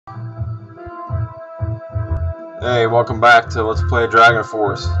Hey, welcome back to Let's Play Dragon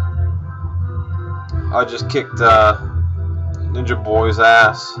Force. I just kicked Ninja Boy's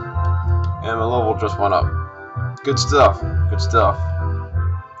ass, and my level just went up. Good stuff, good stuff.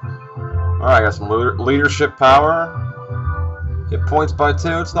 Alright, I got some leadership power. Hit points by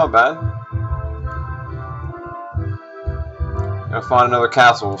 2, it's not bad. Gotta find another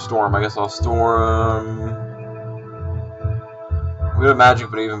castle to storm. I guess I'll storm... We have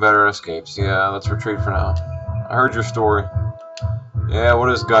magic, but even better escapes. Yeah, let's retreat for now. I heard your story. Yeah, what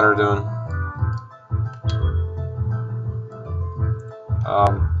is Gunner doing?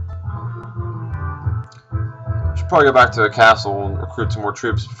 Should probably go back to the castle and recruit some more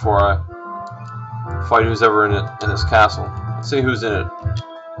troops before I fight who's ever in this castle. Let's see who's in it.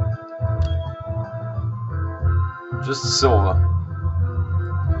 Just Silva.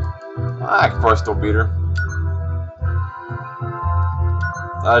 I could probably still beat her.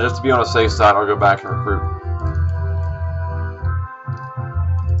 Just to be on the safe side, I'll go back and recruit.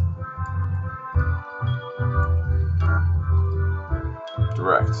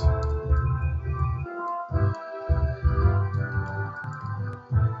 Direct.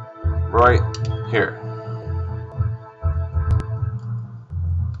 Right here.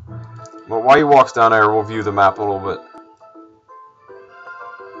 Well, while he walks down there, we'll view the map a little bit.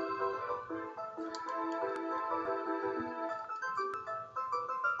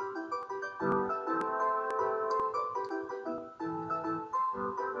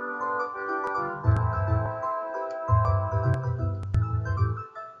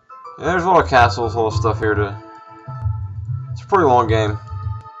 Yeah, there's a lot of castles, a lot of stuff here to... It's a pretty long game.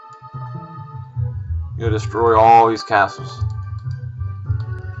 You gotta destroy all these castles.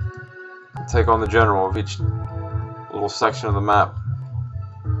 Take on the general of each little section of the map.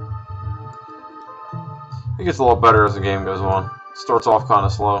 It gets a lot better as the game goes on. It starts off kind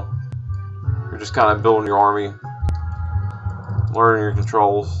of slow. You're just kind of building your army, learning your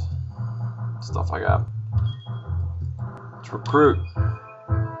controls, stuff like that. Let's recruit.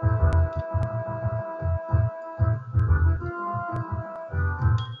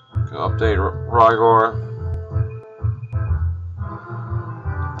 Go update Rygor.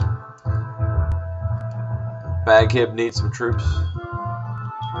 Baghib needs some troops.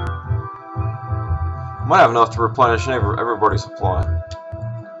 Might have enough to replenish everybody's supply.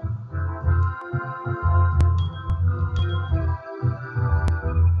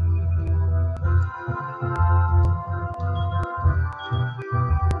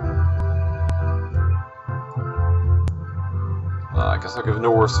 I guess I'll give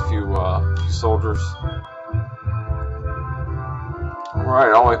Norse a few soldiers.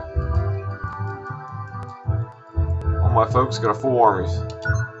 Alright, all my folks got full armies.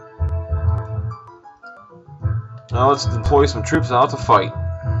 Now let's deploy some troops out to fight.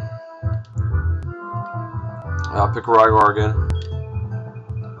 I'll pick Rygor again.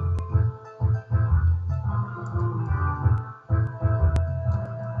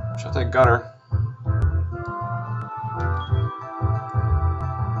 Should I take Gunner?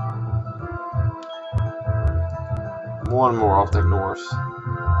 One more, I'll take Norse.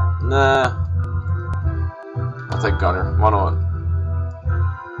 Nah. I'll take Gunner. Why not?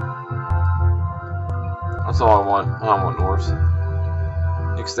 That's all I want. I don't want Norse.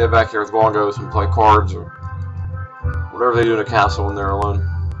 You can stay back here with Longos and play cards or whatever they do in a castle when they're alone.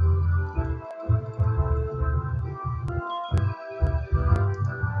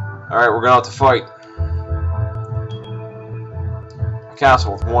 Alright, we're going out to fight. A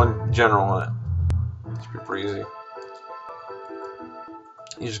castle with one general in it. This should be pretty easy.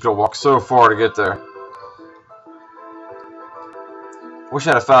 You just gotta walk so far to get there. Wish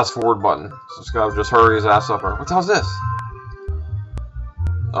I had a fast forward button. So this guy would just hurry his ass up. What the hell's this?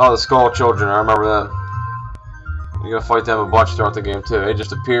 Oh, the Skull Children. I remember them. You gotta fight them a bunch throughout the game too. They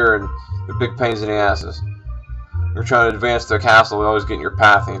just appear and they're big pains in the asses. You're trying to advance to the castle, they always get in your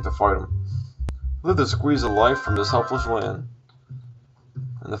path and you have to fight them. Live the squeeze of life from this helpless land.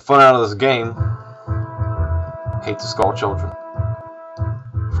 And the fun out of this game. Hate the Skull Children.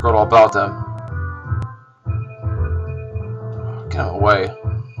 Forgot all about them. Get out of the way.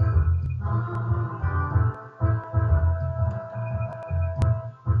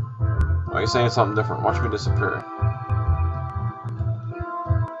 Why are you saying something different? Watch me disappear.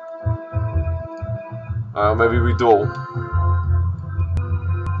 Maybe we duel.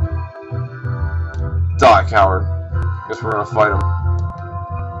 Die, coward. Guess we're gonna fight him.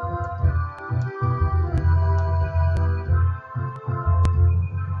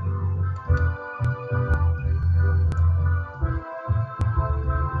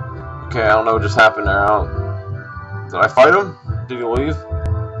 Okay, I don't know what just happened there. Did I fight him? Did he leave?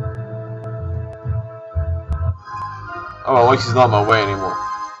 Oh, at least he's not in my way anymore.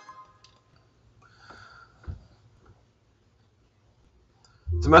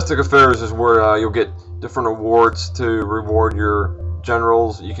 Domestic affairs is where you'll get different awards to reward your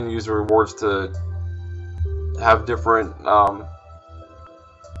generals. You can use the rewards to have different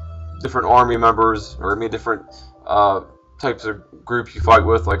different army members, or different types of groups you fight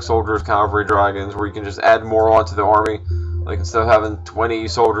with, like soldiers, cavalry, dragons, where you can just add more onto the army. Like instead of having 20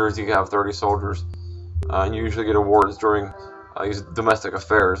 soldiers, you can have 30 soldiers. And you usually get awards during these domestic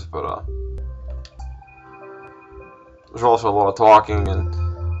affairs, but there's also a lot of talking, and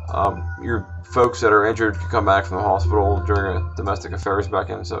your folks that are injured can come back from the hospital during a domestic affairs back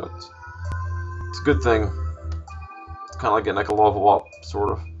in, so it's a good thing. It's kind of like getting like a level up,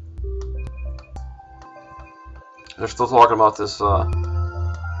 sort of. They're still talking about this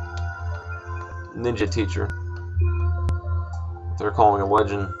ninja teacher. They're calling a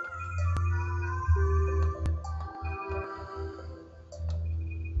legend.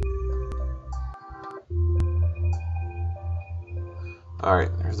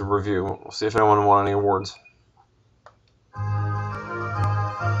 Alright, here's the review. We'll see if anyone won any awards. Alright,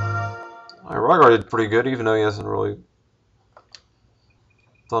 Rygar did pretty good, even though he hasn't really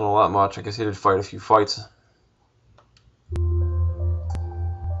done all that much. I guess he did fight a few fights.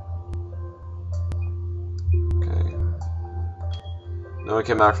 Okay. No one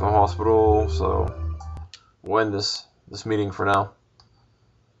came back from the hospital, so we'll end this meeting for now.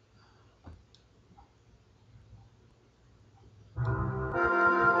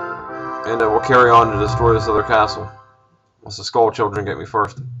 And we'll carry on to destroy this other castle. Unless the Skull Children get me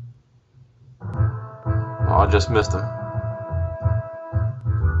first. Oh, I just missed them.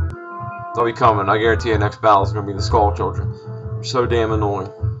 They'll be coming. I guarantee you next battle is going to be the Skull Children. They're so damn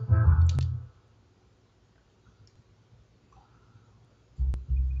annoying.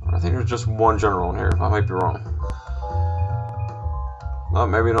 I think there's just one general in here. I might be wrong. No,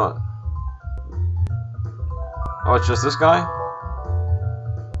 maybe not. Oh, it's just this guy?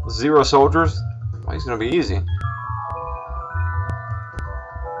 0 soldiers? Well, he's gonna be easy.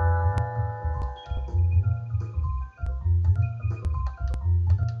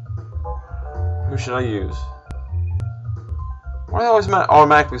 Who should I use? Why do they always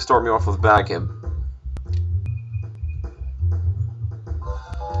automatically start me off with Baghead?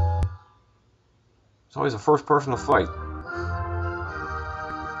 It's always the first person to fight.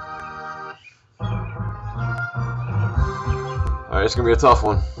 Alright, it's gonna be a tough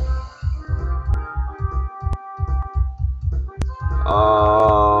one.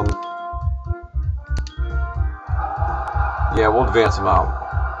 Yeah, we'll advance him out.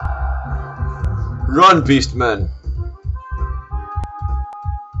 Run, Beastmen!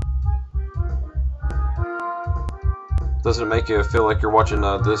 Doesn't it make you feel like you're watching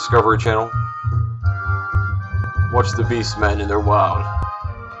the Discovery Channel? Watch the Beastmen in their wild.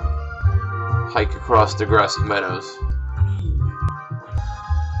 Hike across the grassy meadows.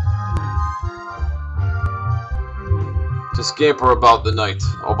 To scamper about the night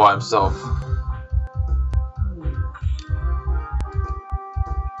all by himself.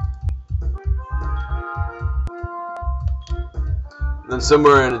 Then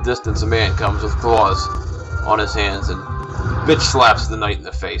somewhere in the distance a man comes with claws on his hands and bitch slaps the knight in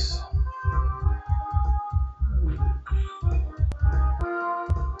the face.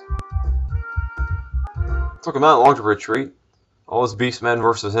 Took him that long to retreat. All his beastmen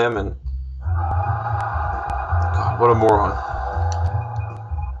versus him, and God, what a moron.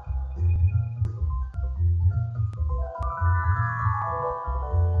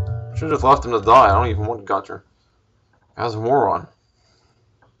 Should have left him to die. I don't even want Gunther. Guy's a moron.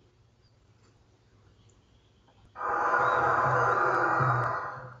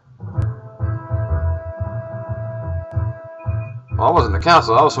 Well, that wasn't the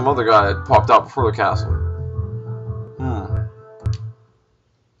castle. That was some other guy that popped out before the castle.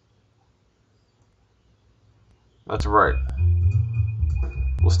 That's right.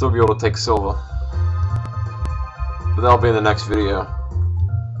 We'll still be able to take Silva. But that'll be in the next video.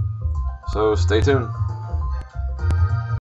 So stay tuned.